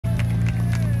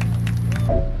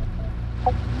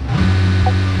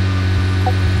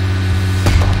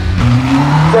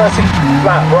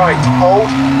Flat right, hold.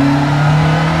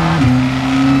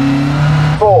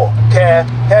 4, care,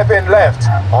 hairpin left,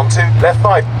 onto left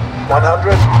 5,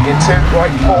 100, into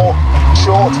right 4,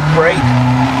 short, brake.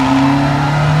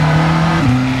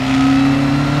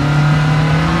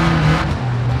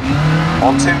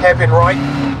 Onto hairpin right.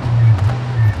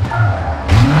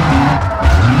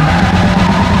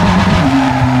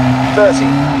 30,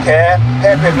 care,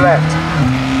 hairpin left.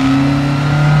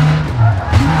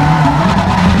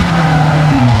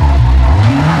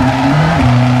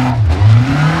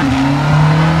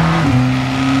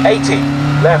 80,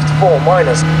 left 4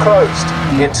 minus, closed,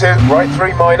 into right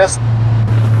 3 minus.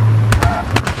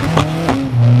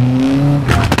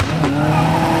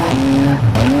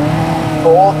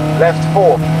 4, left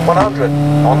 4, 100,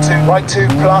 onto right 2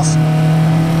 plus.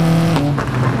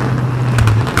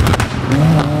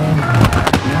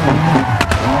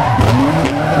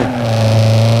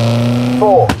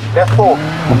 4, left 4,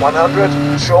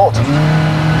 100, short.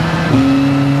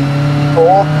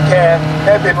 4, care,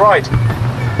 hairpin right.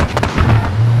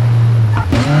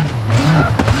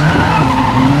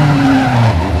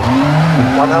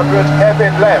 100,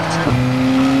 hairpin left.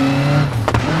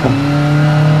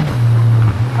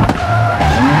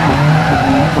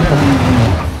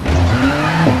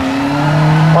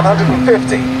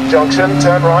 150, junction,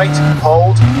 turn right,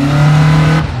 hold.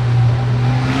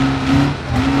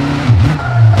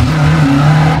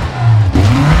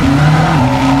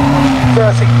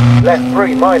 30, left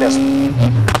 3 minus.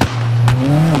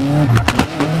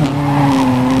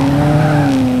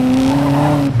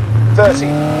 30,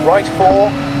 right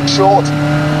 4, short.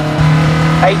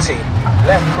 80,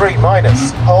 left 3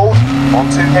 minus, hold,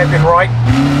 onto hairpin right.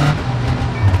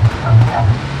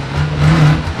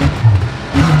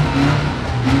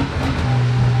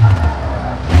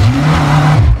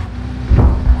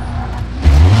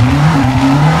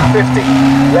 50,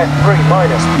 left 3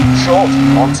 minus, short,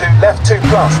 onto left 2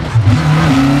 plus.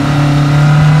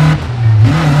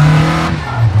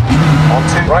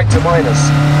 Onto right to minus,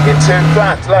 into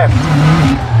flat left.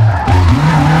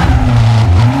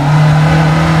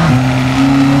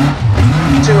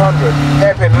 200,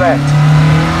 hairpin left.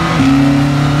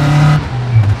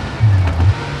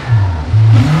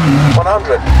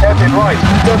 100, hairpin right,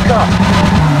 don't cut.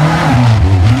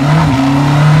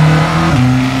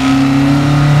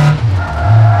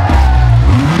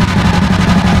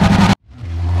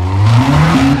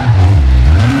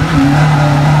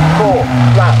 4,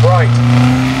 flat right.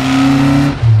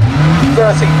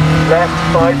 30, left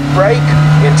 5, brake,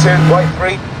 into right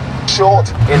 3, short,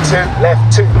 into left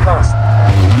 2 plus.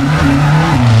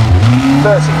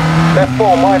 30, left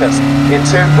 4 minus,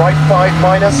 into right 5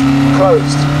 minus,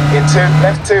 closed, into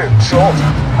left 2, short.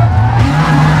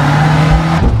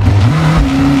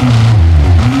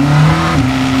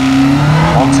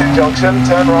 2 junction,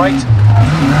 turn right.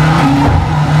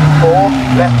 4,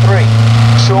 left 3,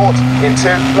 short, into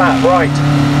flat right.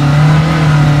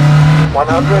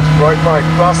 100, right 5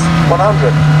 plus,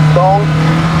 100, long.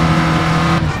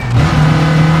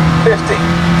 50,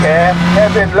 care,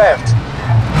 hairpin left.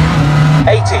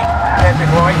 80, hairpin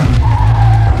right.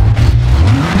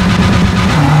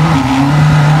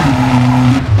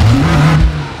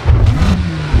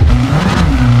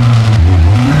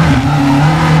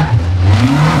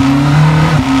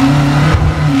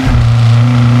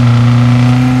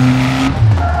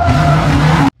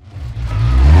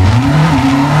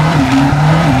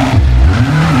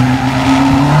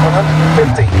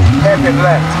 150, hairpin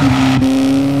left.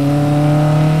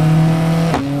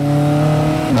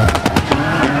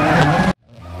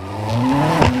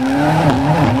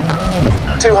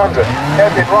 200,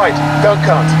 hairpin right, don't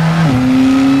cut.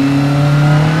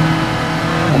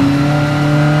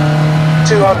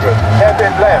 200,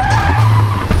 hairpin left.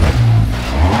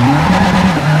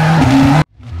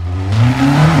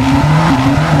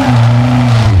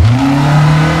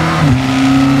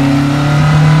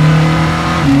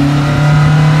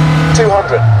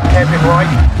 200, hairpin right.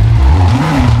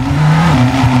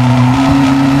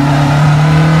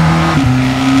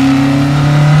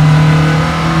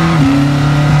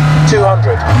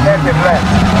 200, hairpin left.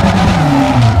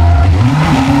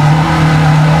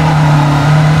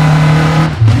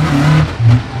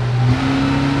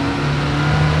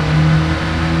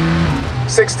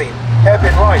 60,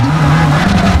 hairpin right.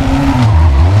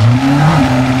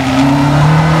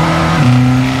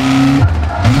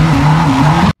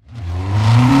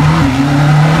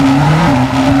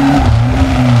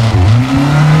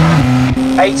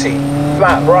 80,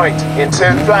 flat right,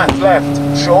 into flat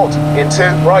left, short, into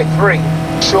right 3.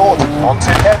 Short, onto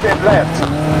hairpin left.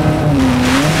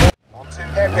 Onto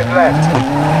hairpin left.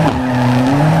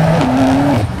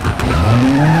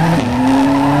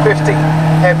 50,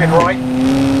 hairpin right.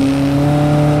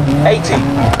 80,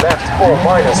 left 4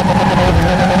 minus.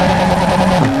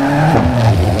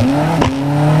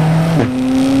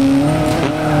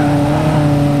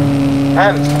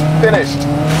 And finished.